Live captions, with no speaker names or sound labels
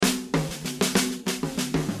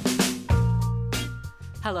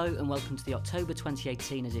Hello and welcome to the October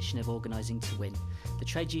 2018 edition of Organising to Win, the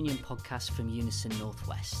trade union podcast from Unison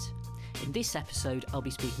Northwest. In this episode, I'll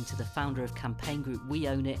be speaking to the founder of campaign group We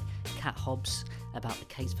Own It, Kat Hobbs, about the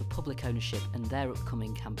case for public ownership and their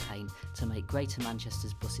upcoming campaign to make Greater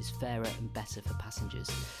Manchester's buses fairer and better for passengers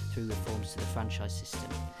through reforms to the franchise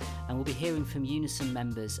system. And we'll be hearing from Unison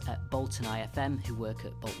members at Bolton IFM who work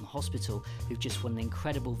at Bolton Hospital, who've just won an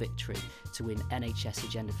incredible victory to win NHS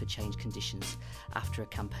Agenda for Change conditions after a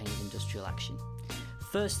campaign of industrial action.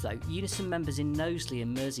 First though, Unison members in Knowsley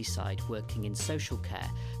and Merseyside working in social care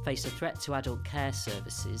face a threat to adult care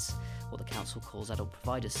services, what the council calls adult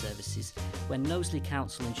provider services, when Knowsley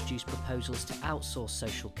Council introduced proposals to outsource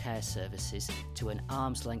social care services to an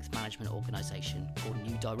arm's-length management organisation called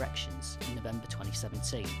New Directions in November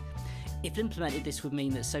 2017. If implemented, this would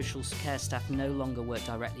mean that social care staff no longer work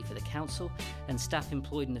directly for the council, and staff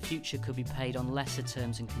employed in the future could be paid on lesser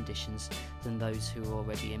terms and conditions than those who are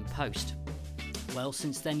already in post. Well,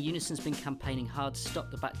 since then, Unison's been campaigning hard to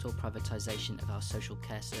stop the backdoor privatisation of our social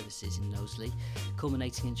care services in Knowsley,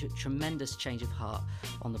 culminating in a tremendous change of heart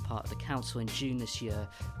on the part of the council in June this year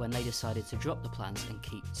when they decided to drop the plans and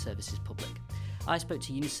keep services public. I spoke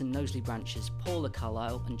to Unison Knowsley branches Paula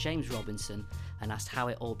Carlisle and James Robinson and asked how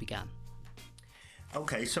it all began.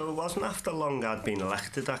 Okay, so it wasn't after long I'd been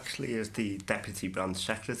elected actually as the Deputy Branch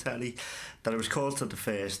Secretary that I was called to the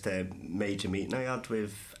first major meeting I had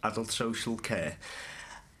with adult social care,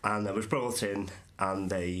 and I was brought in and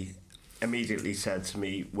they immediately said to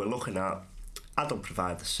me, we're looking at adult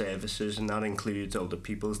provider services, and that includes older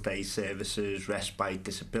people's day services, respite,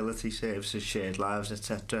 disability services, shared lives,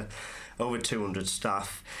 etc. Over 200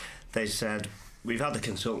 staff. They said, we've had a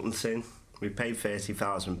consultant in. We paid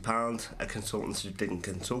 £30,000, a consultant who didn't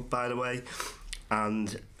consult, by the way,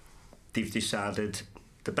 and they've decided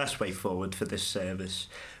the best way forward for this service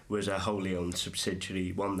was a wholly owned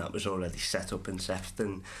subsidiary, one that was already set up in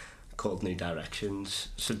Sefton, called New Directions.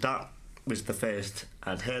 So that was the first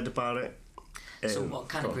I'd heard about it. So what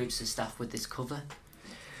kind of groups of staff would this cover?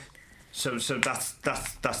 So that's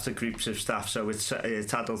the groups of staff. So it's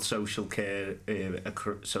adult social care,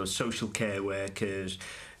 so social care workers,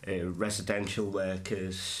 residential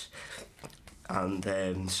workers,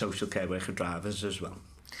 and social care worker drivers as well.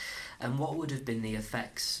 And what would have been the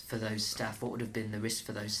effects for those staff? What would have been the risk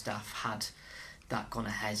for those staff had that gone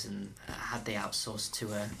ahead and had they outsourced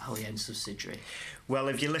to a wholly owned subsidiary? Well,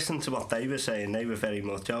 if you listen to what they were saying, they were very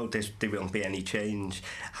much, there won't be any change.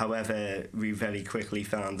 However, we very quickly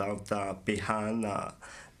found out that behind that,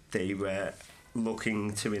 they were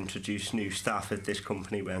looking to introduce new staff if this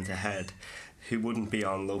company went ahead, who wouldn't be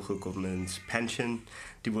on local government's pension,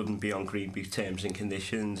 they wouldn't be on Green Book terms and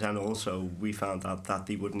conditions, and also we found out that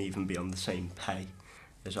they wouldn't even be on the same pay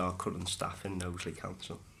as our current staff in Knowsley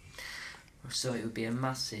Council. So it would be a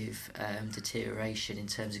massive deterioration in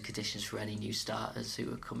terms of conditions for any new starters who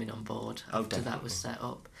were coming on board after that was set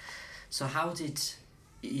up. So how did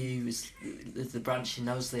you, as the branch in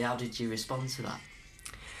Knowsley, how did you respond to that?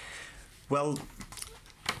 Well,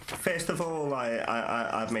 first of all,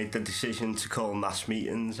 I made the decision to call mass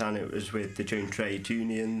meetings, and it was with the joint trade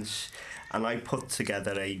unions, and I put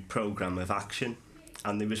together a programme of action,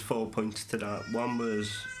 and there was 4 points to that. One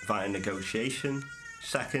was via negotiation,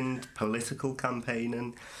 second, political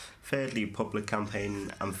campaigning, thirdly, public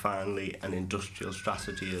campaigning, and finally, an industrial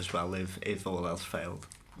strategy as well if all else failed.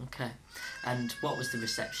 Okay. And what was the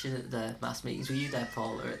reception at the mass meetings? Were you there,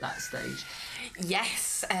 Paula, at that stage?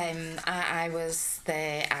 Yes, I was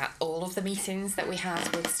there at all of the meetings that we had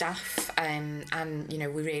with staff, and you know,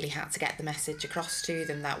 we really had to get the message across to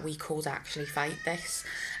them that we could actually fight this,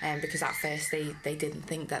 because at first they didn't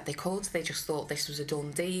think that they could. They just thought this was a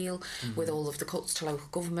done deal. With all of the cuts to local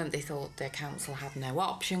government, they thought the council had no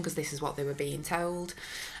option because this is what they were being told,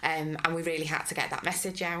 and we really had to get that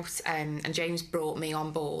message out, and James brought me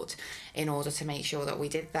on board in order to make sure that we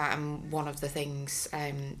did that. And one of the things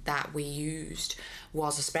that we used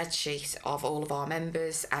was a spreadsheet of all of our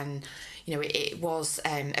members, and you know, it was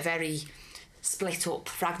a very split up,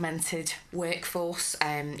 fragmented workforce.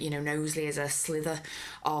 You know, Knowsley is a slither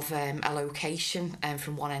of a location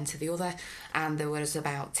from one end to the other, and there was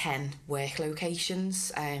about 10 work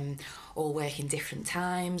locations, all working different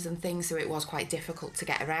times and things, so it was quite difficult to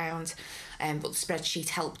get around. But the spreadsheet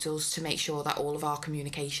helped us to make sure that all of our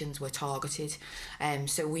communications were targeted,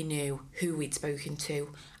 so we knew who we'd spoken to,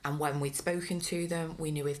 and when we'd spoken to them, we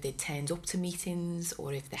knew if they'd turned up to meetings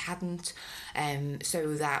or if they hadn't,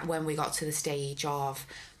 so that when we got to the stage of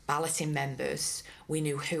balloting members, we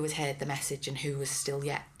knew who had heard the message and who was still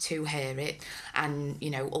yet to hear it. And, you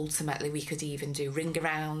know, ultimately we could even do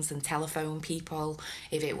ring-arounds and telephone people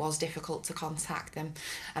if it was difficult to contact them.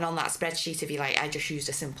 And on that spreadsheet, if you like, I just used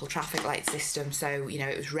a simple traffic light system. So, you know,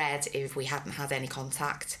 it was red if we hadn't had any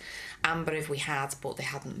contact, amber if we had but they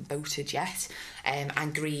hadn't voted yet,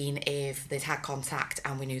 and green if they'd had contact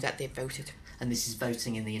and we knew that they'd voted. And this is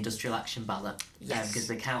voting in the industrial action ballot. Yes. Because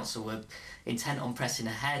the council were intent on pressing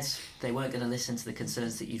ahead. They weren't going to listen to the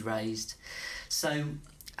concerns that you'd raised. So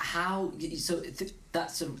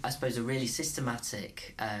that's, I suppose, a really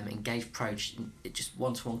systematic, engaged approach, just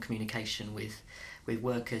one-to-one communication with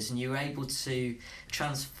workers. And you were able to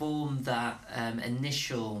transform that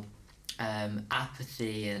initial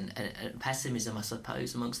apathy and pessimism, I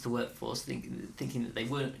suppose, amongst the workforce, thinking that they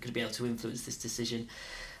weren't going to be able to influence this decision.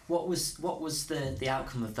 What was the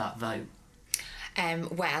outcome of that vote?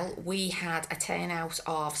 Well, we had a turnout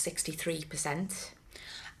of 63%,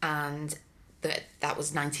 and that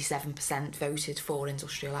was 97% voted for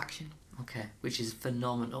industrial action. Okay, which is a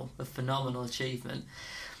phenomenal achievement.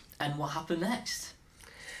 And what happened next?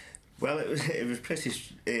 Well,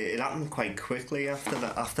 it happened quite quickly after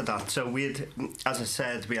that. So as I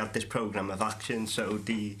said, we had this programme of action. So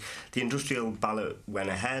the industrial ballot went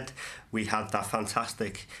ahead. We had that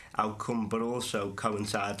fantastic outcome, but also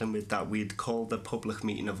coinciding with that, we'd called a public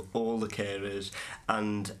meeting of all the carers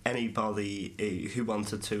and anybody who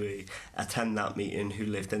wanted to attend that meeting who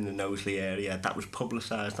lived in the Knowsley area. That was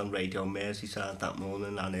publicised on Radio Merseyside that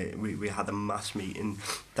morning, and we had a mass meeting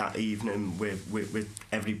that evening with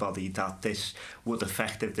everybody that this would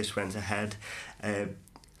affect if this went ahead. And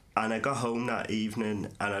I got home that evening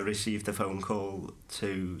and I received a phone call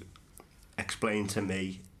to explain to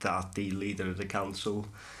me that the leader of the council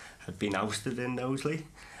had been ousted in Knowsley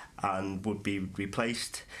and would be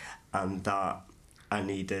replaced, and that I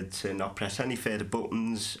needed to not press any further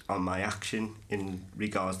buttons on my action in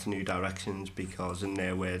regards to new directions, because in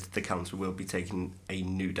their words the council will be taking a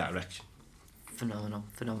new direction.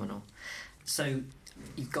 Phenomenal. So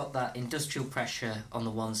you've got that industrial pressure on the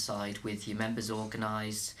one side with your members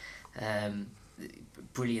organised,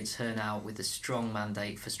 brilliant turnout with a strong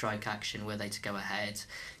mandate for strike action were they to go ahead.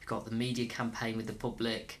 You've got the media campaign with the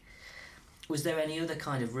public. Was there any other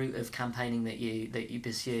kind of route of campaigning that you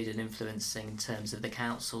pursued and influencing in terms of the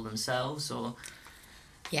council themselves, or?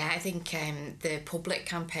 Yeah, I think the public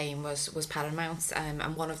campaign was paramount,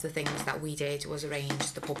 and one of the things that we did was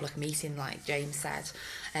arrange the public meeting, like James said,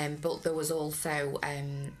 but there was also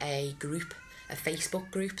a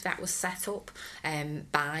Facebook group that was set up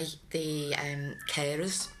by the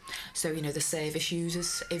carers, so, you know, the service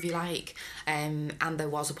users, if you like, and there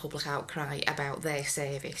was a public outcry about their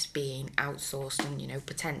service being outsourced and, you know,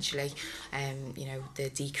 potentially, you know, the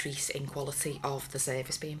decrease in quality of the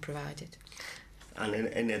service being provided. And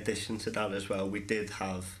in addition to that as well, we did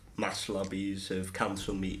have mass lobbies of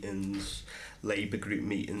council meetings, Labour group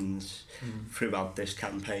meetings throughout this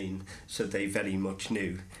campaign, so they very much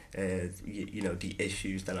knew, you know, the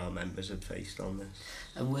issues that our members had faced on this.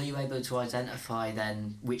 And were you able to identify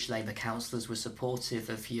then which Labour councillors were supportive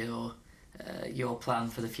of your plan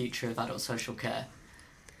for the future of adult social care?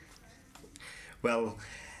 Well,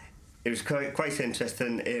 it was quite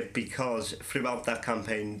interesting because throughout that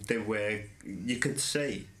campaign you could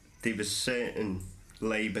see there were certain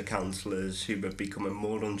Labour councillors who were becoming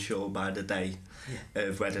more unsure by the day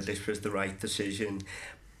of whether this was the right decision.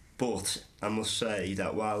 But I must say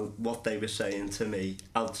that while what they were saying to me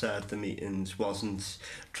outside the meetings wasn't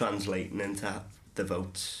translating into the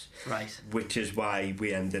votes, right, which is why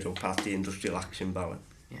we ended up at the industrial action ballot.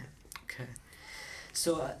 Yeah, okay.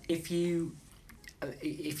 So if you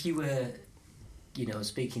were, you know,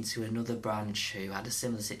 speaking to another branch who had a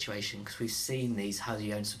similar situation, because we've seen these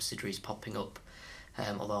wholly owned subsidiaries popping up,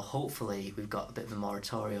 although hopefully we've got a bit of a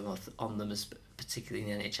moratorium on them, particularly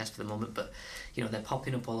in the NHS for the moment, but, you know, they're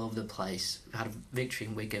popping up all over the place. We've had a victory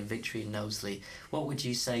in Wigan, victory in Knowsley. What would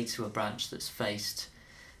you say to a branch that's faced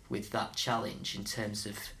with that challenge in terms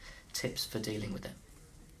of tips for dealing with it?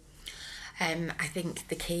 I think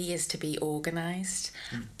the key is to be organised,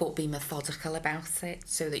 but be methodical about it,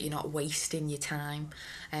 so that you're not wasting your time.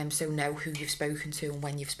 So know who you've spoken to and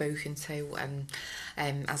when you've spoken to, and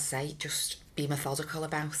as I say, just be methodical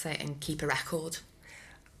about it and keep a record.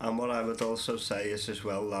 And what I would also say is as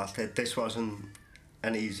well that this wasn't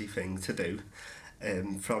an easy thing to do.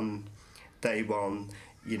 From day one,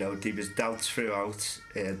 you know, there was doubts throughout.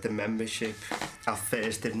 The membership at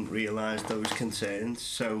first didn't realise those concerns,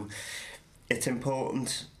 so it's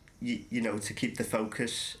important to keep the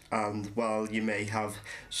focus. And while you may have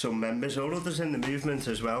some members or others in the movement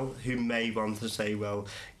as well who may want to say, well,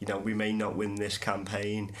 we may not win this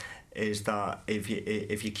campaign, is that if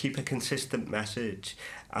you keep a consistent message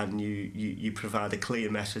and you provide a clear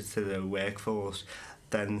message to the workforce,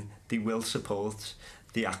 then they will support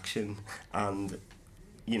the action. And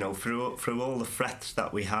through all the threats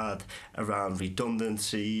that we had around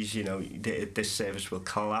redundancies, this service will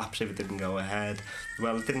collapse if it didn't go ahead.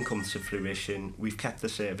 Well, it didn't come to fruition. We've kept the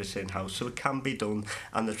service in-house, so it can be done.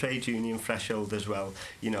 And the trade union threshold as well,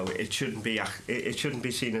 it shouldn't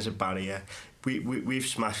be seen as a barrier. We've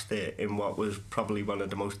smashed it in what was probably one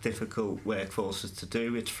of the most difficult workforces to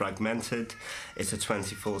do. It's fragmented. It's a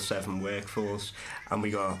 24/7 workforce, and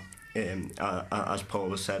we got, as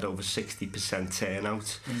Paul has said, over 60%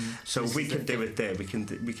 turnout. So if we can do it there, we can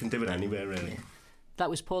do it anywhere, really.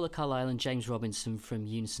 That was Paula Carlisle and James Robinson from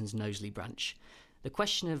Unison's Knowsley branch. The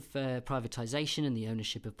question of privatisation and the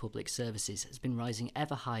ownership of public services has been rising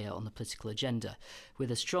ever higher on the political agenda,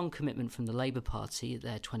 with a strong commitment from the Labour Party at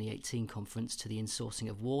their 2018 conference to the insourcing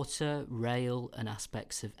of water, rail and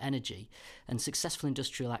aspects of energy, and successful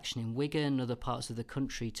industrial action in Wigan and other parts of the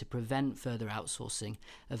country to prevent further outsourcing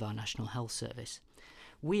of our National Health Service.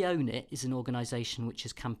 We Own It is an organisation which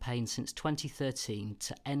has campaigned since 2013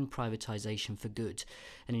 to end privatisation for good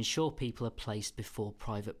and ensure people are placed before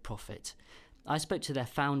private profit. I spoke to their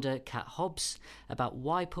founder, Kat Hobbs, about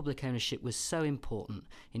why public ownership was so important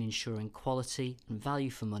in ensuring quality and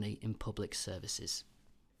value for money in public services.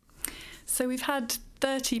 So we've had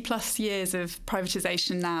 30 plus years of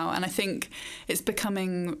privatisation now, and I think it's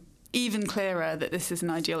becoming even clearer that this is an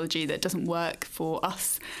ideology that doesn't work for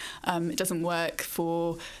us. It doesn't work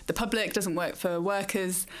for the public, doesn't work for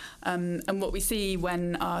workers. And what we see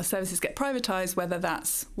when our services get privatised, whether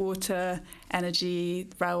that's water, energy,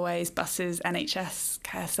 railways, buses, NHS,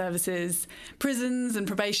 care services, prisons and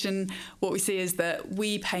probation, what we see is that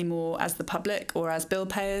we pay more as the public or as bill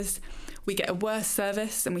payers. We get a worse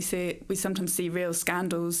service, and we sometimes see real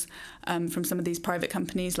scandals from some of these private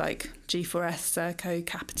companies like G4S, Serco,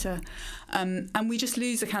 Capita, and we just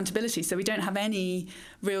lose accountability. So we don't have any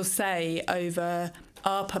real say over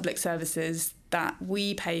our public services that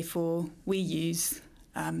we pay for, we use,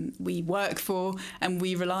 we work for, and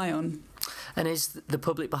we rely on. And is the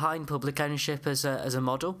public behind public ownership as a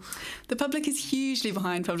model? The public is hugely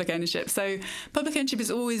behind public ownership. So public ownership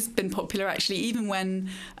has always been popular, actually. Even when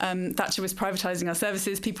Thatcher was privatising our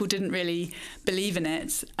services, people didn't really believe in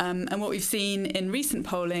it. And what we've seen in recent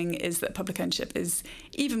polling is that public ownership is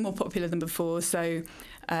even more popular than before. So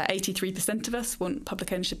 83% of us want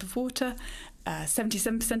public ownership of water,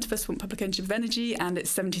 77% of us want public ownership of energy, and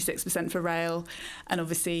it's 76% for rail. And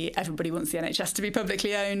obviously everybody wants the NHS to be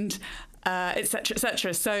publicly owned, etc.,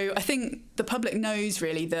 etc. So I think the public knows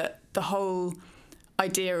really that the whole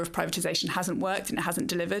idea of privatisation hasn't worked and it hasn't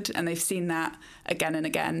delivered, and they've seen that again and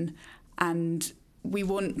again. And we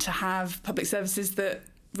want to have public services that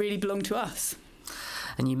really belong to us.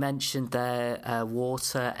 And you mentioned there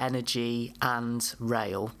water, energy and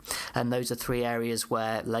rail, and those are three areas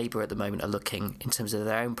where Labour at the moment are looking, in terms of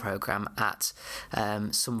their own programme, at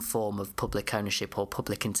some form of public ownership or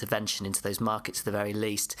public intervention into those markets at the very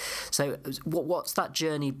least. So what's that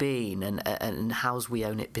journey been, and how's We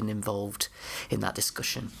Own It been involved in that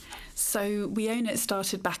discussion? So We Own It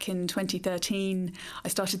started back in 2013. I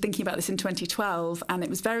started thinking about this in 2012, and it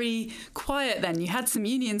was very quiet then. You had some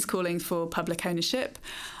unions calling for public ownership,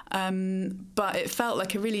 but it felt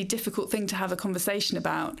like a really difficult thing to have a conversation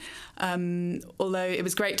about. Although it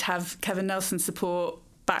was great to have Kevin Nelson's support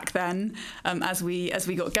back then as we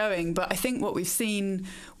got going. But I think what we've seen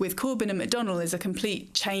with Corbyn and McDonnell is a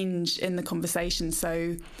complete change in the conversation.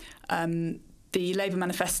 So the Labour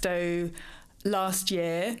manifesto last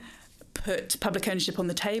year put public ownership on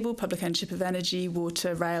the table, public ownership of energy,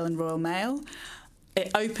 water, rail and Royal Mail.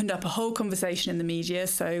 It opened up a whole conversation in the media.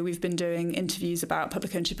 So we've been doing interviews about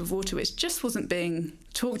public ownership of water, which just wasn't being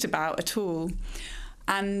talked about at all.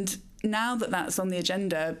 And now that that's on the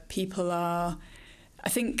agenda, I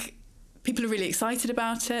think people are really excited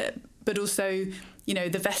about it, but also,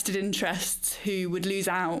 the vested interests who would lose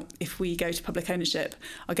out if we go to public ownership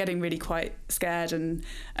are getting really quite scared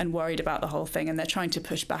and worried about the whole thing. And they're trying to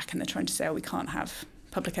push back, and they're trying to say, we can't have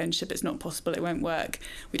public ownership. It's not possible. It won't work.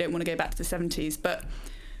 We don't want to go back to the 70s. But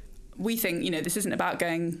we think, this isn't about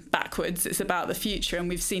going backwards. It's about the future. And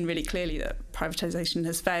we've seen really clearly that privatisation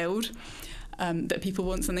has failed, that people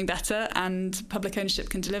want something better, and public ownership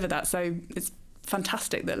can deliver that. So it's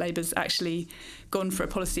fantastic that Labour's actually gone for a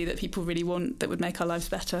policy that people really want, that would make our lives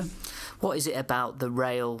better. What is it about the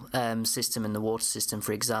rail system and the water system,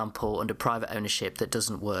 for example, under private ownership that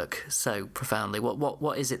doesn't work so profoundly?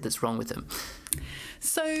 What is it that's wrong with them?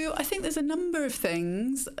 So I think there's a number of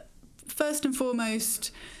things. First and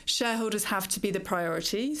foremost, shareholders have to be the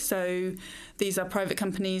priority. So these are private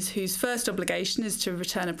companies whose first obligation is to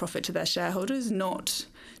return a profit to their shareholders, not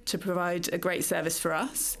to provide a great service for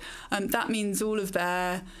us. That means all of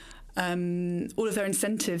their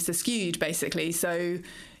incentives are skewed, basically. So,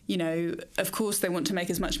 you know, of course they want to make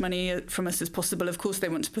as much money from us as possible. Of course they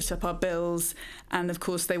want to put up our bills, and of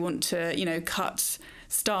course they want to, you know, cut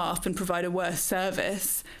staff and provide a worse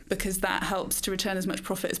service, because that helps to return as much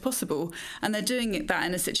profit as possible. And they're doing that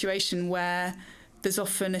in a situation where there's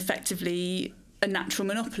often effectively a natural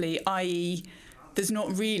monopoly, i.e. there's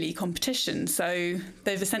not really competition. So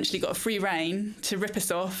they've essentially got a free rein to rip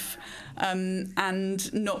us off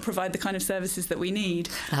and not provide the kind of services that we need.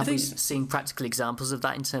 Have we seen practical examples of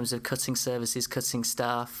that in terms of cutting services, cutting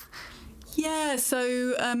staff? Yeah,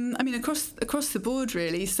 so I mean across the board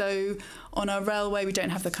really. So on our railway we don't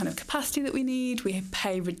have the kind of capacity that we need. We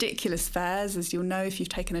pay ridiculous fares, as you'll know if you've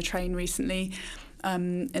taken a train recently.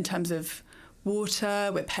 In terms of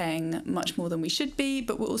water, we're paying much more than we should be,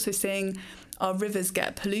 but we're also seeing our rivers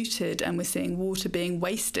get polluted and we're seeing water being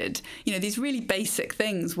wasted. You know, these really basic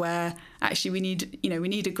things where actually we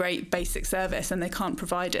need a great basic service, and they can't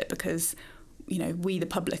provide it because, you know, we the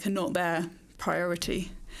public are not their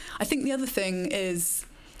priority. I think the other thing is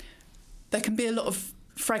there can be a lot of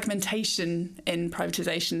fragmentation in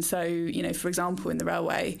privatisation. So, you know, for example, in the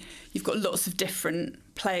railway, you've got lots of different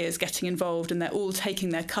players getting involved and they're all taking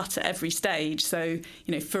their cut at every stage. So,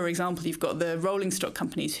 you know, for example, you've got the rolling stock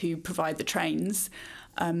companies who provide the trains,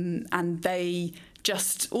 and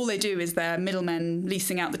all they do is they're middlemen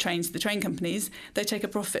leasing out the trains to the train companies. They take a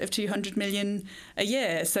profit of 200 million a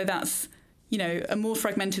year. So that's, you know, a more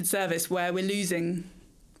fragmented service where we're losing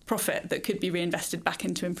profit that could be reinvested back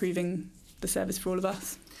into improving the service for all of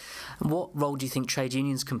us. And what role do you think trade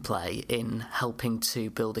unions can play in helping to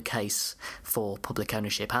build a case for public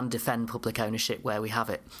ownership and defend public ownership where we have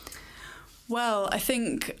it? Well, I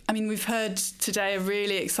mean, we've heard today a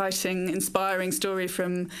really exciting, inspiring story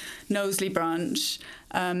from Knowsley Branch. Is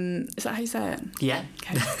that how you say it? Yeah.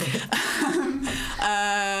 Okay.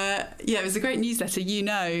 Yeah, it was a great newsletter, You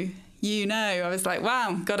Know. I was like,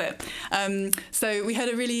 wow, got it. So we had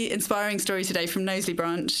a really inspiring story today from Knowsley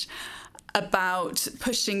Branch about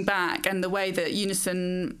pushing back and the way that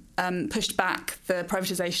Unison pushed back the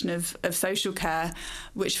privatisation of social care,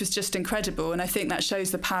 which was just incredible. And I think that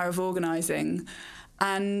shows the power of organising.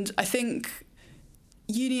 And I think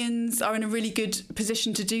unions are in a really good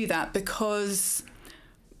position to do that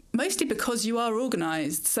mostly because you are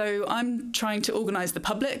organised. So I'm trying to organise the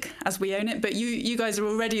public as we own it, but you guys are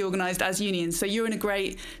already organised as unions. So you're in a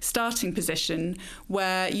great starting position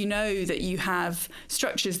where you know that you have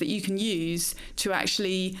structures that you can use to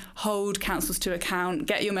actually hold councils to account,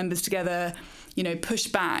 get your members together, you know, push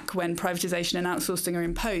back when privatisation and outsourcing are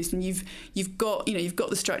imposed. And you've got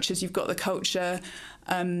the structures, you've got the culture,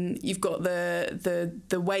 you've got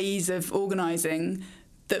the ways of organising.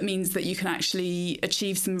 That means that you can actually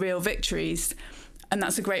achieve some real victories. And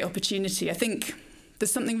that's a great opportunity. I think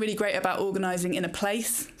there's something really great about organising in a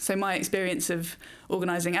place. So my experience of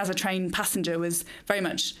organising as a train passenger was very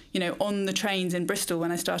much, you know, on the trains in Bristol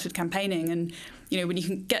when I started campaigning. And, you know, when you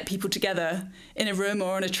can get people together in a room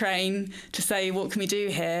or on a train to say, what can we do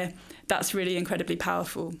here? That's really incredibly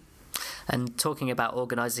powerful. And talking about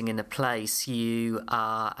organising in a place, you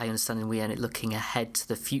are, I understand in We Own It, looking ahead to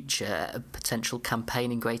the future, a potential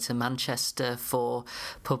campaign in Greater Manchester for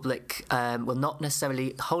public, well, not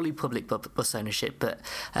necessarily wholly public bus ownership, but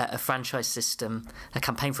a franchise system, a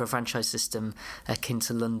campaign for a franchise system akin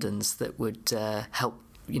to London's that would help,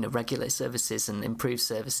 you know, regulate services and improve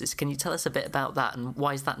services. Can you tell us a bit about that and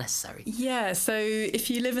why is that necessary? Yeah, so if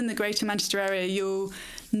you live in the Greater Manchester area, you'll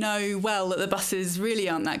know well that the buses really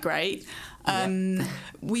aren't that great.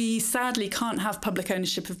 We sadly can't have public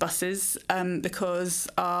ownership of buses because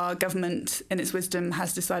our government, in its wisdom,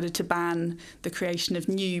 has decided to ban the creation of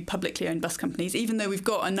new publicly owned bus companies. Even though we've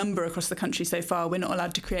got a number across the country so far, we're not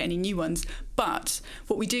allowed to create any new ones. But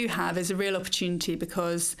what we do have is a real opportunity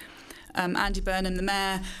because Andy Burnham, the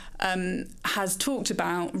mayor, has talked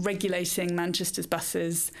about regulating Manchester's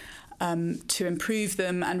buses to improve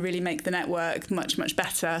them and really make the network much, much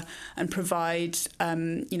better and provide,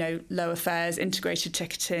 lower fares, integrated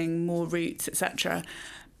ticketing, more routes, etc.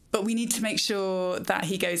 But we need to make sure that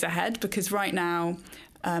he goes ahead because right now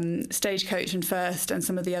Stagecoach and First and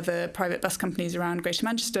some of the other private bus companies around Greater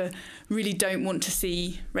Manchester really don't want to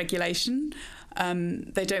see regulation.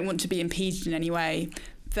 They don't want to be impeded in any way.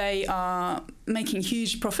 They are making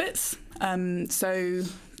huge profits. So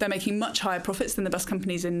they're making much higher profits than the bus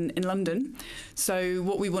companies in London. So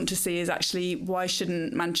what we want to see is actually, why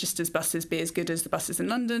shouldn't Manchester's buses be as good as the buses in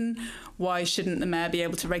London? Why shouldn't the mayor be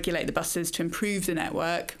able to regulate the buses to improve the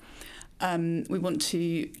network? We want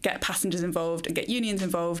to get passengers involved and get unions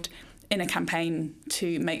involved in a campaign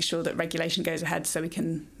to make sure that regulation goes ahead so we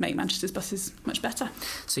can make Manchester's buses much better.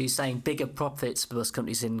 So you're saying bigger profits for bus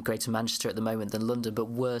companies in Greater Manchester at the moment than London, but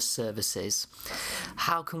worse services.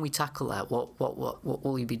 How can we tackle that? What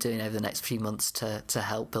will you be doing over the next few months to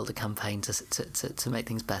help build a campaign to make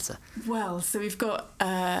things better? Well, so we've got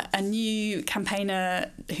a new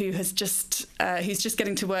campaigner who's just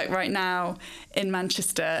getting to work right now in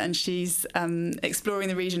Manchester, and she's exploring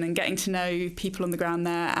the region and getting to know people on the ground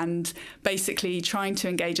there and basically trying to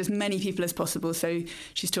engage as many people as possible. So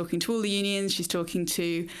she's talking to all the unions, she's talking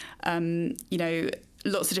to,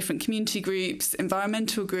 lots of different community groups,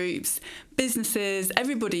 environmental groups, businesses,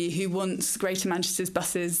 everybody who wants Greater Manchester's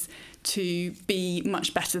buses to be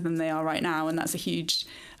much better than they are right now. And that's a huge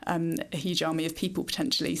army of people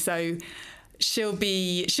potentially. So she'll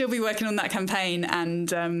be working on that campaign,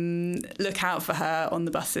 and look out for her on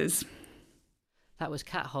the buses. That was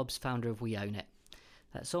Kat Hobbs, founder of We Own It.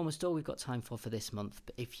 That's almost all we've got time for this month,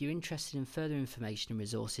 but if you're interested in further information and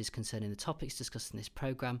resources concerning the topics discussed in this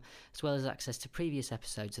programme, as well as access to previous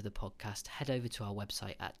episodes of the podcast, head over to our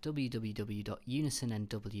website at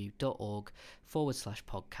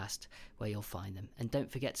www.unisonnw.org/podcast, where you'll find them. And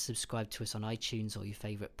don't forget to subscribe to us on iTunes or your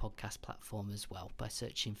favourite podcast platform as well by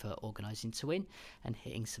searching for Organising to Win and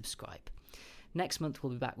hitting subscribe. Next month,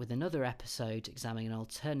 we'll be back with another episode examining an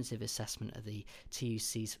alternative assessment of the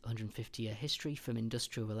TUC's 150-year history from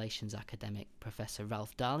industrial relations academic Professor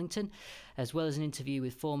Ralph Darlington, as well as an interview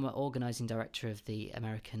with former organising director of the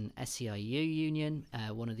American SEIU Union,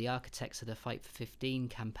 one of the architects of the Fight for 15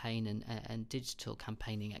 campaign and digital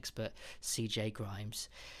campaigning expert, CJ Grimes.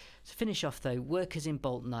 To finish off though, workers in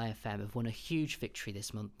Bolton IFM have won a huge victory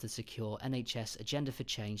this month to secure NHS Agenda for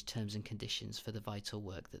Change terms and conditions for the vital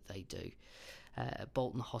work that they do.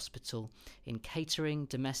 Bolton Hospital in catering,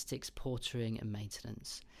 domestics, portering and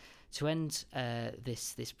maintenance. To end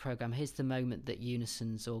this programme, here's the moment that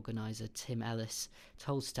Unison's organiser Tim Ellis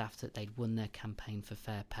told staff that they'd won their campaign for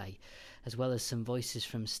fair pay, as well as some voices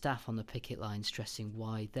from staff on the picket line stressing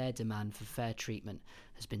why their demand for fair treatment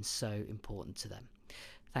has been so important to them.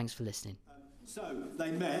 Thanks for listening. So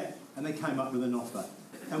they met and they came up with an offer.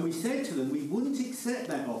 And we said to them, we wouldn't accept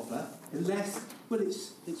that offer unless, well,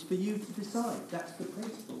 it's for you to decide. That's the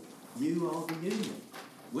principle. You are the union.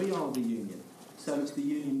 We are the union. So it's the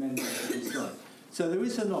union members to decide. So there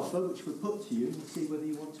is an offer which we'll put to you and see whether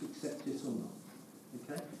you want to accept it or not.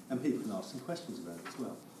 Okay? And people can ask some questions about it as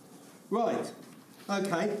well. Right.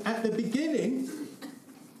 Okay. At the beginning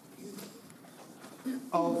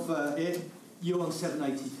of it, you're on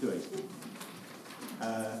 783.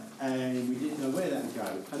 And we didn't know where that would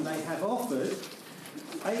go. And they have offered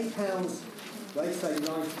 £8, they say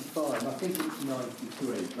 95, I think it's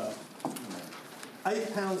 93, but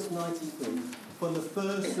 £8.93 from the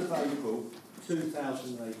 1st of April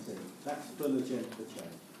 2018. That's full agenda for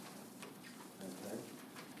change. Okay.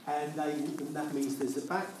 And that means there's a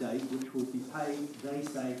back date which will be paid, they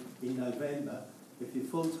say, in November, if you're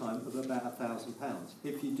full-time, of about £1,000.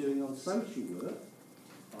 If you're doing on social work,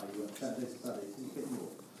 you work Saturday, it's a bit more.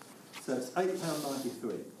 So it's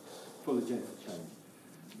 £8.93, full agenda for change.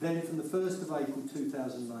 Then from the 1st of April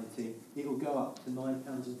 2019, it will go up to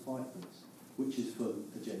 £9.05, which is full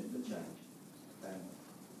agenda for change.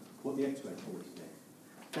 What the X-ray call is there.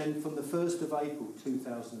 Then from the 1st of April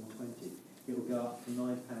 2020, it will go up to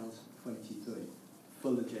 £9.23,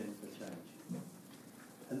 full agenda for change.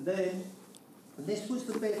 And then, and this was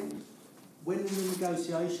the bit, when in the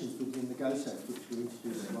negotiations with the negotiators, which were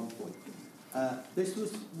introduced at one point,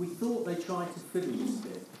 we thought they tried to fiddle this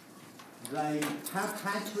bit. They have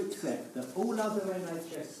had to accept that all other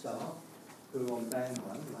NHS staff who are on band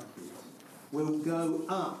 1, like this, will go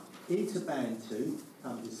up into band 2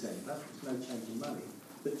 come December. There's no change in money.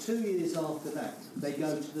 But 2 years after that, they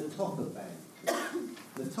go to the top of band 2.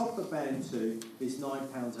 The top of band 2 is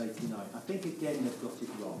 £9.89. I think again they've got it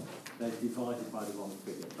wrong. They've divided by the wrong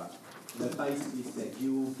figure, but they basically said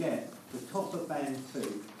you will get the top of band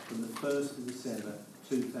 2 from the 1st of December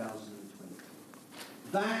 2020.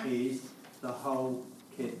 That is the whole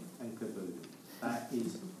kit and caboodle. That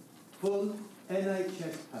is full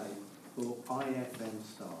NHS pay for IFM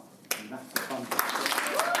staff. And that's the fun.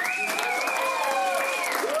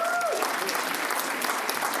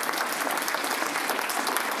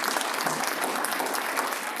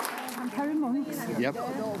 I'm Karen Monks. Yep.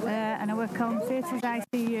 And I work on theatres,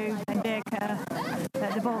 ICU and daycare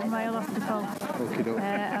at the Bolton Royal Hospital.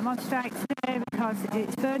 I'm on strike today because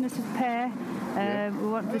it's fairness of pay. We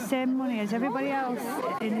want the same money as everybody else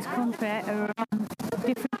in this country who are on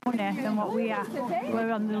different money than what we are.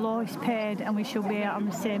 We're on the lowest paid and we should be on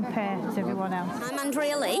the same pay as everyone else. I'm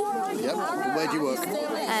Andrea Lee. Yep. Where do you work?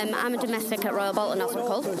 I'm a domestic at Royal Bolton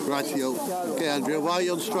Hospital. Rightio. Okay, Andrea, why are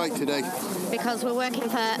you on strike today? Because we're working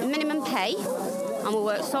for minimum pay and we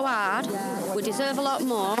work so hard. We deserve a lot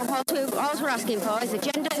more. All we're asking for is a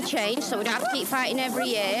gender for change so we don't have to keep fighting every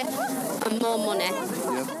year and more money.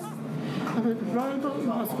 Yep. I'm at Royal Bolton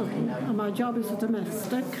Hospital and my job is a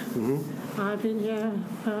domestic. I've been here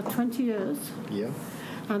for 20 years. Yeah.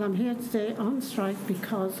 And I'm here today on strike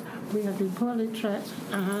because we have been poorly treated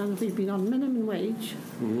and we've been on minimum wage.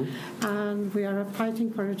 And we are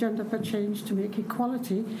fighting for a gender for change to make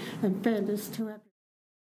equality and fairness to everyone.